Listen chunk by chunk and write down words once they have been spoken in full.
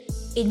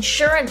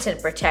Insurance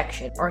and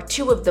protection are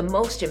two of the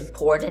most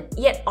important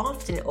yet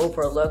often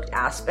overlooked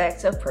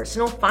aspects of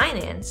personal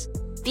finance.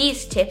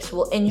 These tips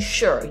will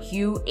ensure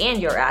you and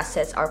your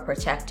assets are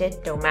protected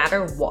no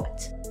matter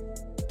what.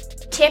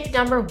 Tip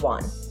number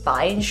 1.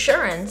 Buy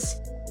insurance.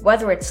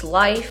 Whether it's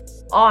life,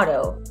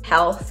 auto,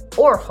 health,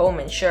 or home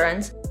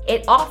insurance,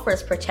 it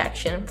offers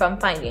protection from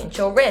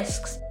financial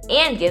risks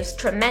and gives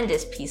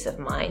tremendous peace of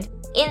mind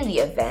in the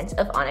event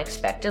of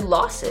unexpected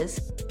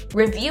losses.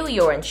 Review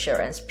your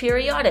insurance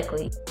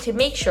periodically to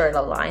make sure it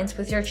aligns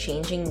with your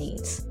changing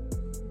needs.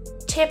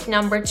 Tip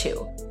number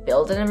 2.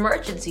 Build an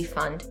emergency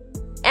fund.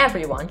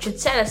 Everyone should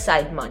set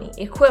aside money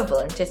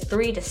equivalent to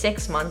 3 to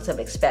 6 months of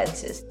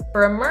expenses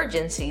for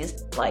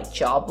emergencies like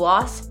job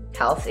loss,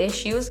 health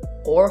issues,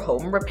 or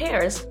home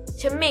repairs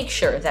to make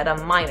sure that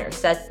a minor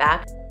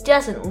setback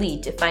doesn't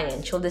lead to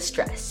financial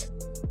distress.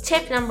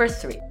 Tip number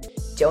 3.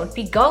 Don't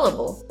be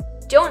gullible.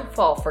 Don't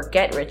fall for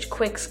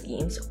get-rich-quick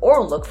schemes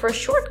or look for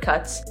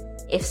shortcuts.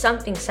 If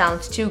something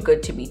sounds too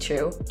good to be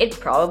true, it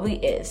probably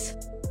is.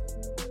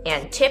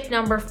 And tip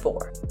number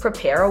 4.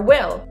 Prepare a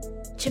will.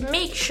 To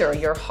make sure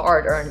your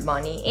hard-earned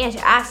money and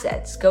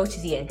assets go to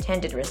the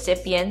intended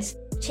recipients,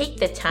 take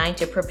the time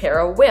to prepare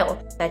a will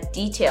that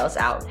details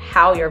out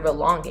how your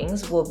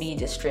belongings will be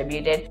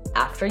distributed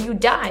after you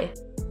die.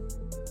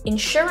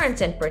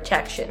 Insurance and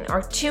protection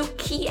are two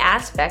key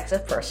aspects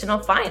of personal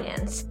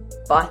finance,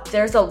 but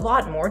there's a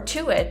lot more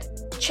to it.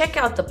 Check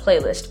out the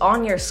playlist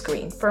on your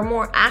screen for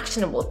more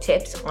actionable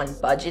tips on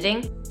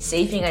budgeting,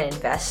 saving and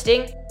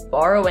investing,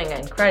 borrowing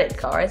and credit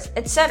cards,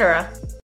 etc.